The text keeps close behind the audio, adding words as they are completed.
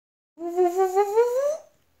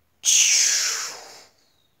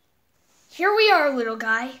are, little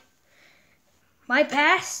guy. My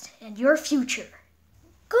past and your future.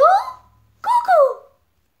 Goo? Goo-goo.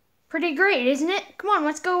 Pretty great, isn't it? Come on,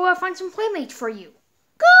 let's go find some playmates for you.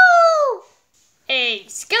 Goo! Hey,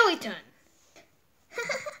 skeleton.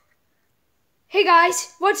 Hey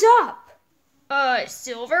guys, what's up?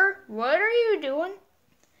 Silver, what are you doing?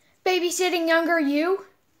 Babysitting younger you.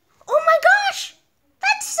 Oh my gosh!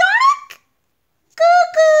 That's Sonic!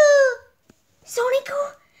 Goo-goo!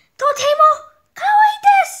 Sonic-ku, totemo kawaii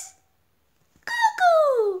desu!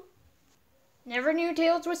 Goo-goo! Never knew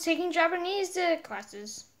Tails was taking Japanese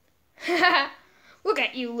classes. Look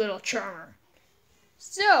at you, little charmer.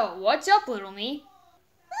 So, what's up, little me?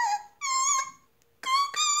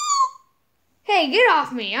 Hey, get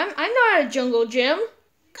off me. I'm not a jungle gym.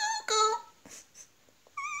 Goo-goo!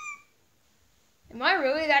 Am I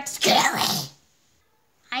really that scary?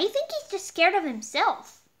 I think he's just scared of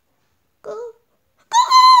himself. Goo.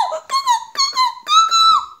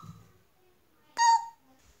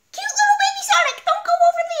 Cute little baby Sonic, don't go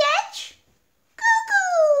over the edge.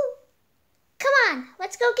 Goo-goo. Come on,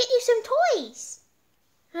 let's go get you some toys.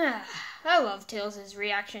 I love Tails'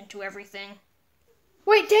 reaction to everything.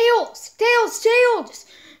 Wait, Tails! Tails!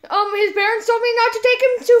 His parents told me not to take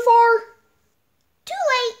him too far. Too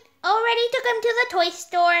late. Already took him to the toy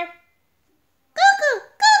store. Goo-goo!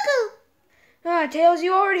 Goo-goo! Tails,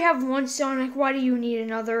 you already have one Sonic. Why do you need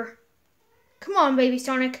another? Come on, baby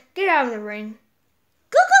Sonic. Get out of the ring.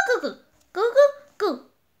 Goo-goo! Goo-goo! Goo-goo! Goo!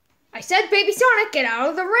 I said, baby Sonic, get out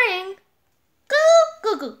of the ring.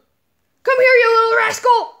 Goo-goo! Come here, you little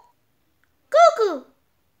rascal! Goo-goo!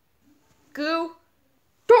 Goo.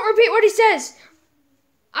 Don't repeat what he says.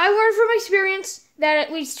 I learned from experience that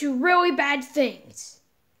it leads to really bad things.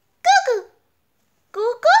 Goo-goo!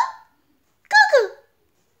 Goo-goo! Goo-goo!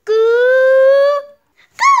 Goo!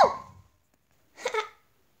 Go!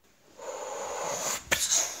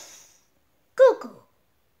 Goo-goo.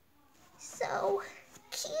 So,